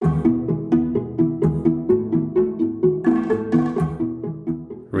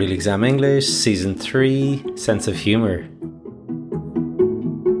Real Exam English, Season 3, Sense of Humour.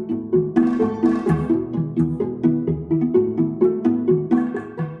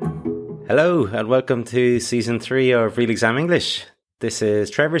 Hello and welcome to Season 3 of Real Exam English. This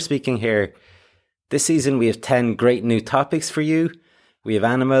is Trevor speaking here. This season we have 10 great new topics for you. We have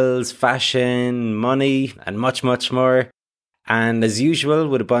animals, fashion, money and much more. And as usual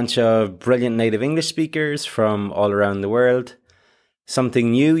with a bunch of brilliant native English speakers from all around the world.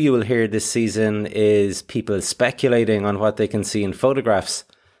 Something new you will hear this season is people speculating on what they can see in photographs.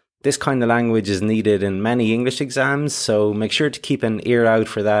 This kind of language is needed in many English exams, so make sure to keep an ear out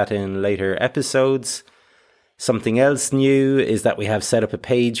for that in later episodes. Something else new is that we have set up a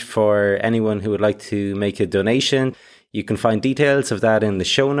page for anyone who would like to make a donation. You can find details of that in the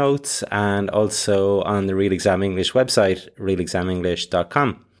show notes and also on the Real Exam English website,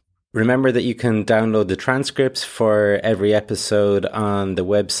 realexamenglish.com. Remember that you can download the transcripts for every episode on the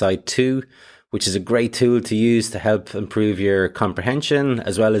website too, which is a great tool to use to help improve your comprehension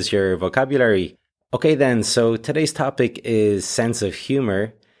as well as your vocabulary. Okay then, so today's topic is sense of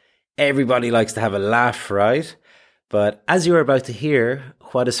humour. Everybody likes to have a laugh, right? But as you're about to hear,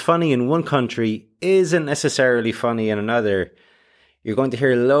 what is funny in one country isn't necessarily funny in another. You're going to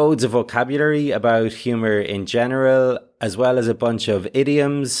hear loads of vocabulary about humour in general, as well as a bunch of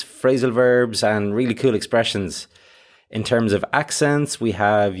idioms, phrasal verbs, and really cool expressions. In terms of accents, we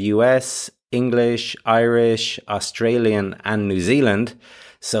have US, English, Irish, Australian, and New Zealand.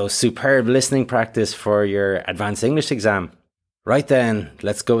 So superb listening practice for your advanced English exam. Right then,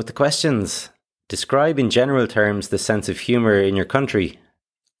 let's go with the questions. Describe in general terms the sense of humour in your country.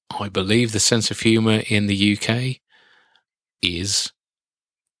 I believe the sense of humour in the UK is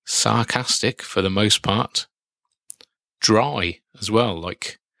sarcastic for the most part, dry as well.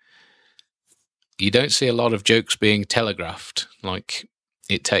 Like, you don't see a lot of jokes being telegraphed. Like,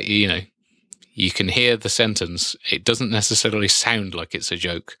 you can hear the sentence. It doesn't necessarily sound like it's a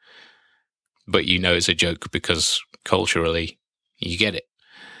joke, but you know it's a joke because culturally you get it.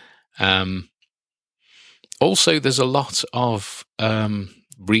 Also, there's a lot of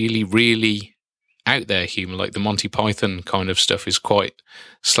really out there humour, like the Monty Python kind of stuff is quite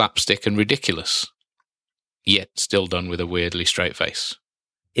slapstick and ridiculous, yet still done with a weirdly straight face.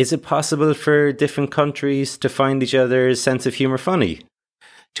 Is it possible for different countries to find each other's sense of humour funny?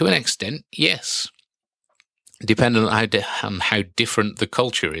 To an extent, yes. Depending on how different the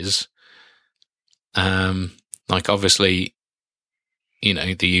culture is. Like obviously,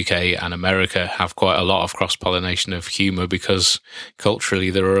 the UK and America have quite a lot of cross-pollination of humour because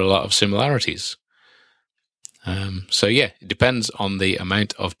culturally there are a lot of similarities. So yeah, it depends on the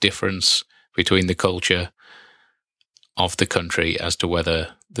amount of difference between the culture of the country as to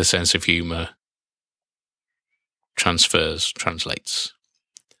whether the sense of humour translates.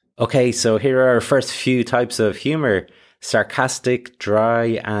 Okay, so here are our first few types of humour: sarcastic,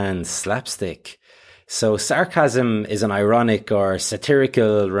 dry, and slapstick. So sarcasm is an ironic or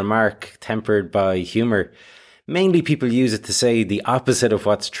satirical remark tempered by humour. Mainly people use it to say the opposite of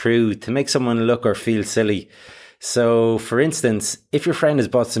what's true, to make someone look or feel silly. So, for instance, if your friend has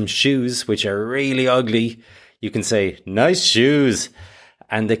bought some shoes which are really ugly, you can say, "Nice shoes,"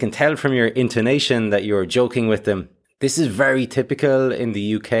 and they can tell from your intonation that you're joking with them. This is very typical in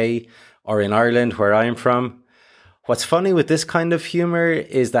the UK or in Ireland, where I'm from. What's funny with this kind of humour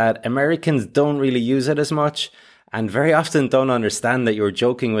is that Americans don't really use it as much and very often don't understand that you're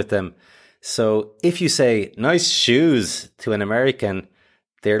joking with them. So if you say "nice shoes" to an American,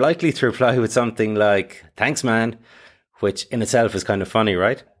 they're likely to reply with something like "thanks man," which in itself is kind of funny,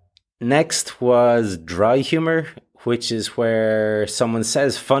 right? Next was dry humour, which is where someone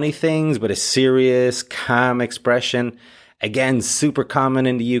says funny things with a serious, calm expression. Again, super common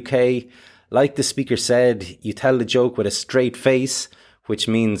in the UK. Like the speaker said, you tell the joke with a straight face, which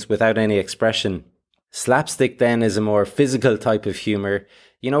means without any expression. Slapstick then is a more physical type of humour.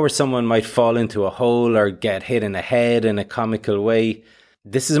 Where someone might fall into a hole or get hit in the head in a comical way.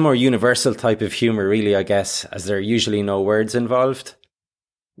 This is a more universal type of humour really, I guess, as there are usually no words involved.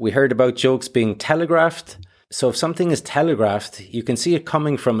 We heard about jokes being telegraphed. So if something is telegraphed, you can see it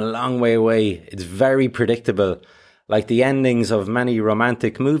coming from a long way away. It's very predictable. Like the endings of many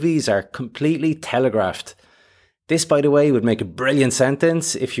romantic movies are completely telegraphed. This, by the way, would make a brilliant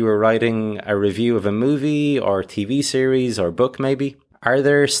sentence if you were writing a review of a movie or TV series or book maybe. Are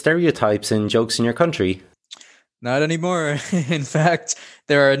there stereotypes in jokes in your country? Not anymore. In fact,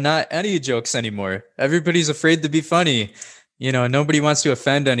 there are not any jokes anymore. Everybody's afraid to be funny. Nobody wants to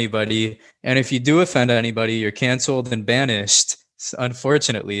offend anybody. And if you do offend anybody, you're canceled and banished,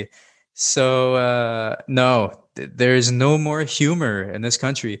 unfortunately. So no, there is no more humor in this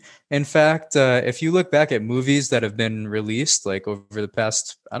country. In fact, if you look back at movies that have been released like over the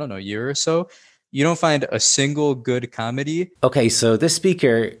past, I don't know, year or so, you don't find a single good comedy. Okay, so this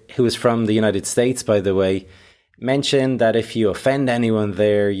speaker, who is from the United States, by the way, mentioned that if you offend anyone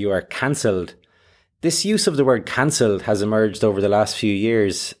there, you are cancelled. This use of the word cancelled has emerged over the last few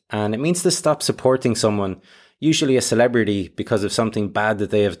years, and it means to stop supporting someone, usually a celebrity, because of something bad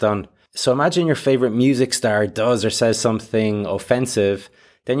that they have done. So imagine your favourite music star does or says something offensive,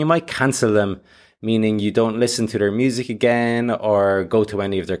 then you might cancel them, meaning you don't listen to their music again or go to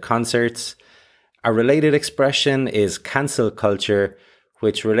any of their concerts. A related expression is cancel culture,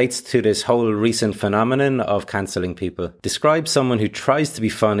 which relates to this whole recent phenomenon of cancelling people. Describe someone who tries to be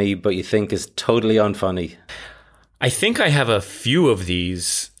funny but you think is totally unfunny. I think I have a few of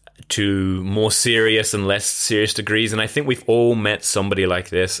these to more serious and less serious degrees, and I think we've all met somebody like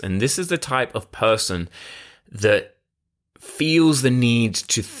this, and this is the type of person that feels the need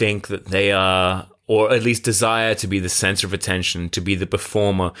to think that they are, or at least desire to be, the center of attention, to be the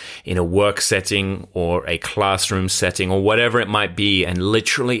performer in a work setting or a classroom setting or whatever it might be. And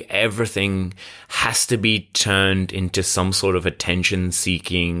literally everything has to be turned into some sort of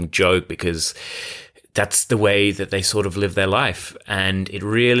attention-seeking joke because that's the way that they sort of live their life. And it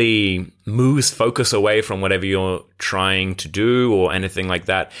really moves focus away from whatever you're trying to do or anything like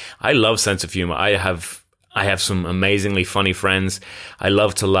that. I love sense of humor. I have some amazingly funny friends. I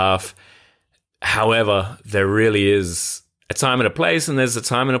love to laugh. However, there really is a time and a place, and there's a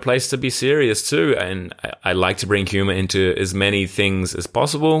time and a place to be serious too. And I like to bring humor into as many things as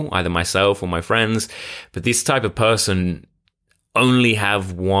possible, either myself or my friends. But this type of person only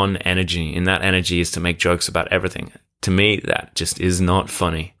have one energy, and that energy is to make jokes about everything. To me, that just is not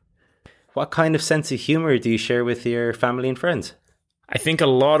funny. What kind of sense of humor do you share with your family and friends? I think a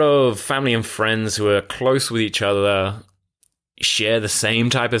lot of family and friends who are close with each other share the same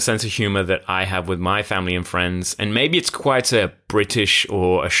type of sense of humor that I have with my family and friends. And maybe it's quite a British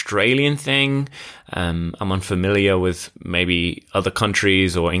or Australian thing. I'm unfamiliar with maybe other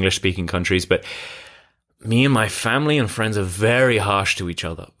countries or English-speaking countries, but me and my family and friends are very harsh to each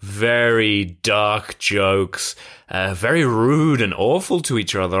other. Very dark jokes, very rude and awful to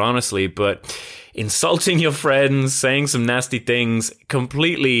each other, honestly. But insulting your friends, saying some nasty things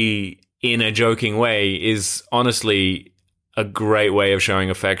completely in a joking way is honestly a great way of showing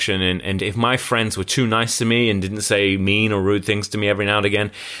affection. And if my friends were too nice to me and didn't say mean or rude things to me every now and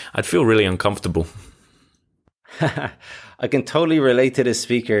again, I'd feel really uncomfortable. I can totally relate to this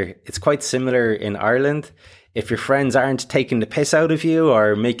speaker. It's quite similar in Ireland. If your friends aren't taking the piss out of you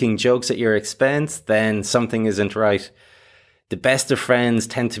or making jokes at your expense, then something isn't right. The best of friends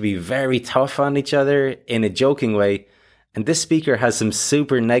tend to be very tough on each other in a joking way. And this speaker has some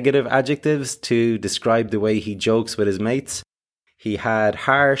super negative adjectives to describe the way he jokes with his mates. He had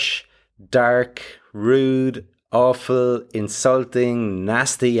harsh, dark, rude, awful, insulting,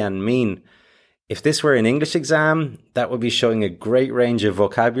 nasty, and mean. If this were an English exam, that would be showing a great range of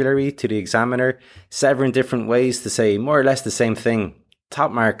vocabulary to the examiner, 7 different ways to say more or less the same thing.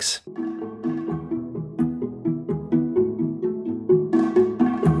 Top marks.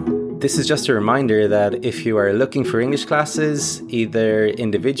 This is just a reminder that if you are looking for English classes, either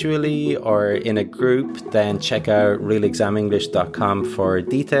individually or in a group, then check out realexamenglish.com for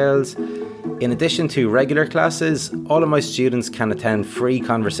details. In addition to regular classes, all of my students can attend free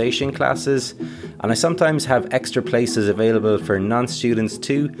conversation classes, and I sometimes have extra places available for non-students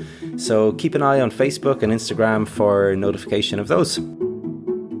too, so keep an eye on Facebook and Instagram for notification of those.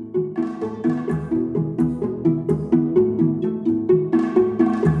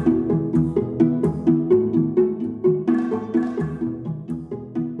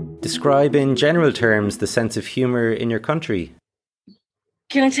 Describe in general terms the sense of humour in your country.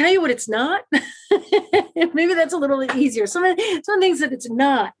 Can I tell you what it's not? Maybe that's a little bit easier. Some things that it's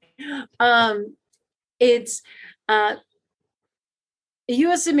not. It's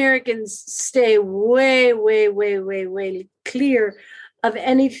U.S. Americans stay way clear of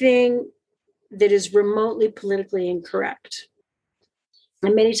anything that is remotely politically incorrect.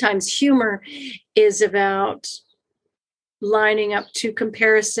 And many times humor is about lining up two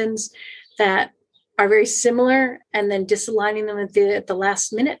comparisons that are very similar and then disaligning them at the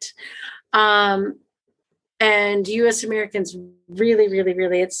last minute. And U.S. Americans really,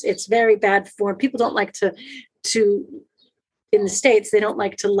 it's very bad form. People don't like to in the States, they don't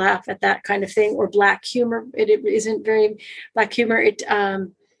like to laugh at that kind of thing, or black humor. It isn't very black humor. I'd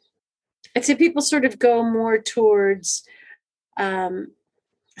say people sort of go more towards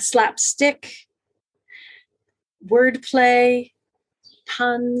slapstick, wordplay,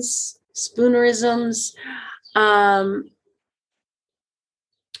 puns, spoonerisms,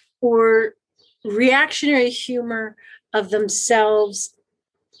 or reactionary humor of themselves,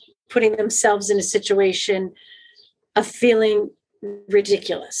 putting themselves in a situation of feeling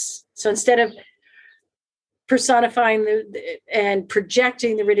ridiculous. So instead of personifying and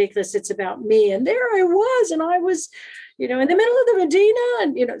projecting the ridiculous, it's about me. And there I was, and I was, in the middle of the Medina,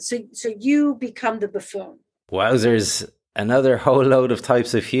 and so you become the buffoon. Wowzers! Another whole load of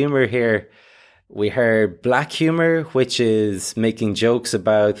types of humor here. We heard black humor, which is making jokes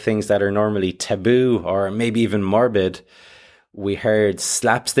about things that are normally taboo or maybe even morbid. We heard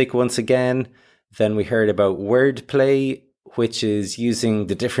slapstick once again. Then we heard about wordplay, which is using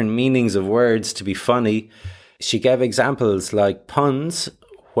the different meanings of words to be funny. She gave examples like puns,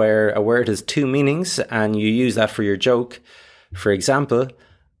 where a word has two meanings and you use that for your joke. For example,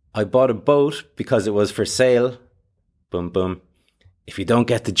 I bought a boat because it was for sale. Boom, boom. If you don't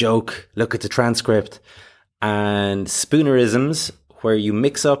get the joke, look at the transcript. And spoonerisms, where you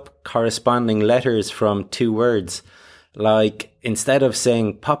mix up corresponding letters from two words. Like, instead of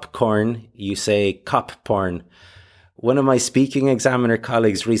saying popcorn, you say cop porn. One of my speaking examiner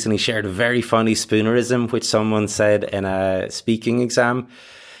colleagues recently shared a very funny spoonerism, which someone said in a speaking exam.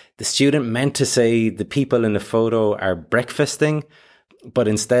 The student meant to say the people in the photo are breakfasting, but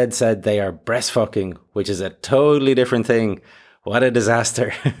instead said they are breastfucking, which is a totally different thing. What a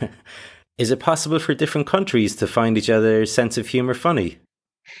disaster. Is it possible for different countries to find each other's sense of humor funny?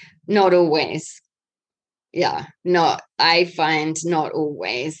 Not always. Yeah, I find not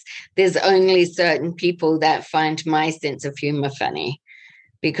always. There's only certain people that find my sense of humor funny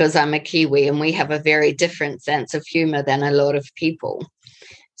because I'm a Kiwi and we have a very different sense of humor than a lot of people.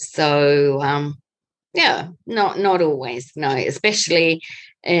 So, not always, no, especially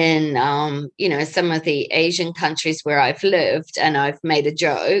in, some of the Asian countries where I've lived and I've made a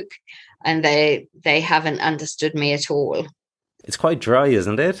joke and they haven't understood me at all. It's quite dry,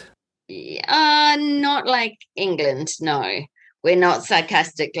 isn't it? Not like England, no. We're not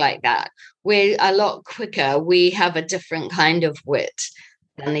sarcastic like that. We're a lot quicker. We have a different kind of wit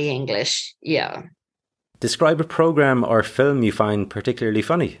than the English, yeah. Describe a program or film you find particularly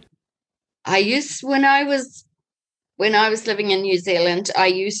funny. When I was living in New Zealand, I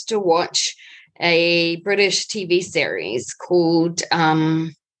used to watch a British TV series called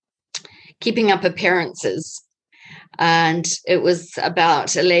Keeping Up Appearances. And it was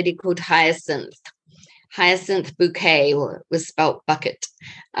about a lady called Hyacinth Bouquet, or it was spelt bucket.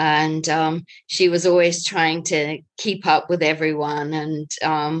 And she was always trying to keep up with everyone. And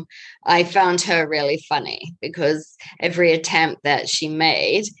I found her really funny because every attempt that she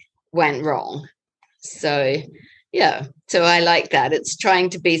made went wrong. So, yeah, so I like that. It's trying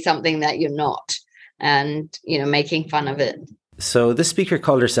to be something that you're not and, making fun of it. So this speaker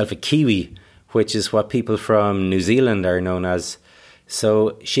called herself a Kiwi, which is what people from New Zealand are known as.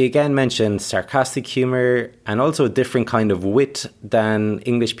 So she again mentioned sarcastic humour and also a different kind of wit than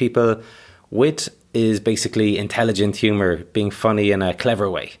English people. Wit is basically intelligent humour, being funny in a clever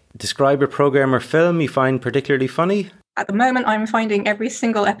way. Describe a programme or film you find particularly funny? At the moment, I'm finding every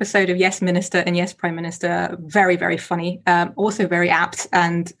single episode of Yes Minister and Yes Prime Minister very, very funny, also very apt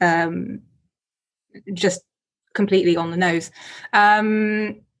and just completely on the nose.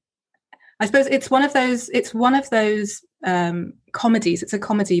 I suppose it's one of those comedies. It's a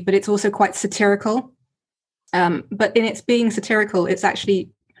comedy, but it's also quite satirical. But in its being satirical, it's actually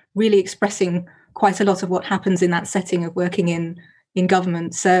really expressing quite a lot of what happens in that setting of working in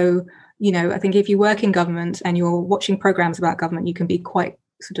government. So, I think if you work in government and you're watching programs about government, you can be quite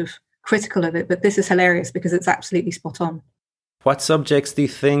sort of critical of it. But this is hilarious because it's absolutely spot on. What subjects do you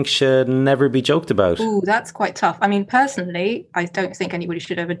think should never be joked about? Ooh, that's quite tough. I mean, personally, I don't think anybody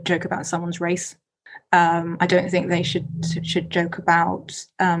should ever joke about someone's race. I don't think they should joke about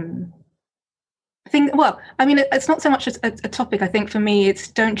things. Well, I mean, it's not so much a topic. I think for me, it's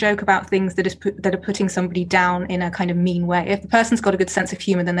don't joke about things that are putting somebody down in a kind of mean way. If the person's got a good sense of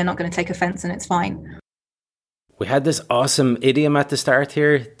humor, then they're not going to take offense, and it's fine. We had this awesome idiom at the start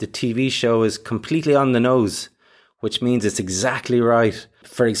here. The TV show is completely on the nose, which means it's exactly right.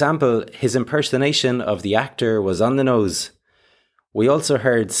 For example, his impersonation of the actor was on the nose. We also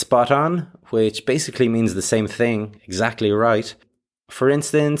heard spot on, which basically means the same thing, exactly right. For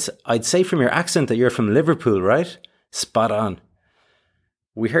instance, I'd say from your accent that you're from Liverpool, right? Spot on.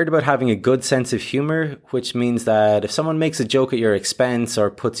 We heard about having a good sense of humour, which means that if someone makes a joke at your expense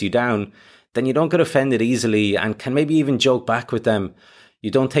or puts you down, then you don't get offended easily and can maybe even joke back with them. You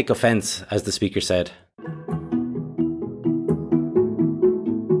don't take offence, as the speaker said.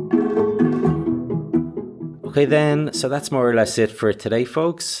 Okay then, so that's more or less it for today,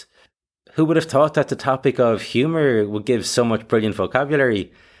 folks. who would have thought that the topic of humour would give so much brilliant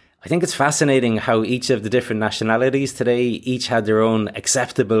vocabulary? I think it's fascinating how each of the different nationalities today each had their own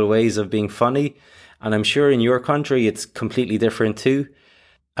acceptable ways of being funny. And I'm sure in your country it's completely different too.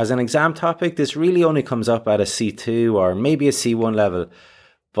 As an exam topic, this really only comes up at a C2 or maybe a C1 level.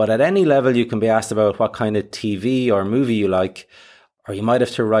 But at any level, you can be asked about what kind of TV or movie you like, or you might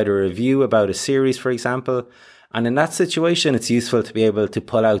have to write a review about a series, for example. And in that situation, it's useful to be able to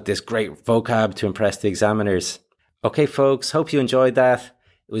pull out this great vocab to impress the examiners. Okay, folks, hope you enjoyed that.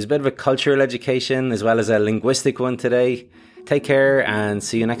 It was a bit of a cultural education as well as a linguistic one today. Take care and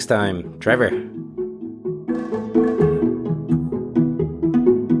see you next time. Trevor.